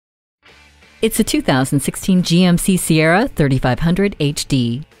It's a 2016 GMC Sierra 3500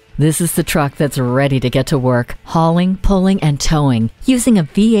 HD. This is the truck that's ready to get to work, hauling, pulling, and towing, using a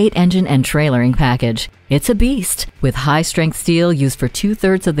V8 engine and trailering package. It's a beast, with high-strength steel used for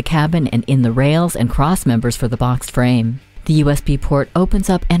 2/3 of the cabin and in the rails and cross members for the boxed frame. The USB port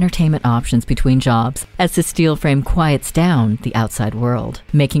opens up entertainment options between jobs as the steel frame quiets down the outside world,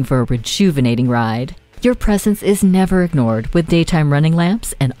 making for a rejuvenating ride. Your presence is never ignored with daytime running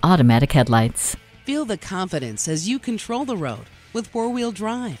lamps and automatic headlights. Feel the confidence as you control the road with four-wheel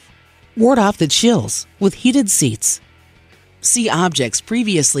drive. Ward off the chills with heated seats. See objects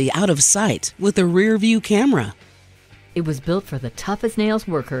previously out of sight with a rear-view camera. It was built for the tough-as-nails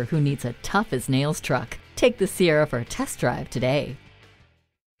worker who needs a tough-as-nails truck. Take the Sierra for a test drive today.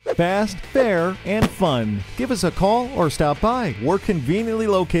 Fast, fair, and fun. Give us a call or stop by. We're conveniently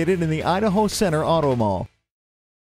located in the Idaho Center Auto Mall.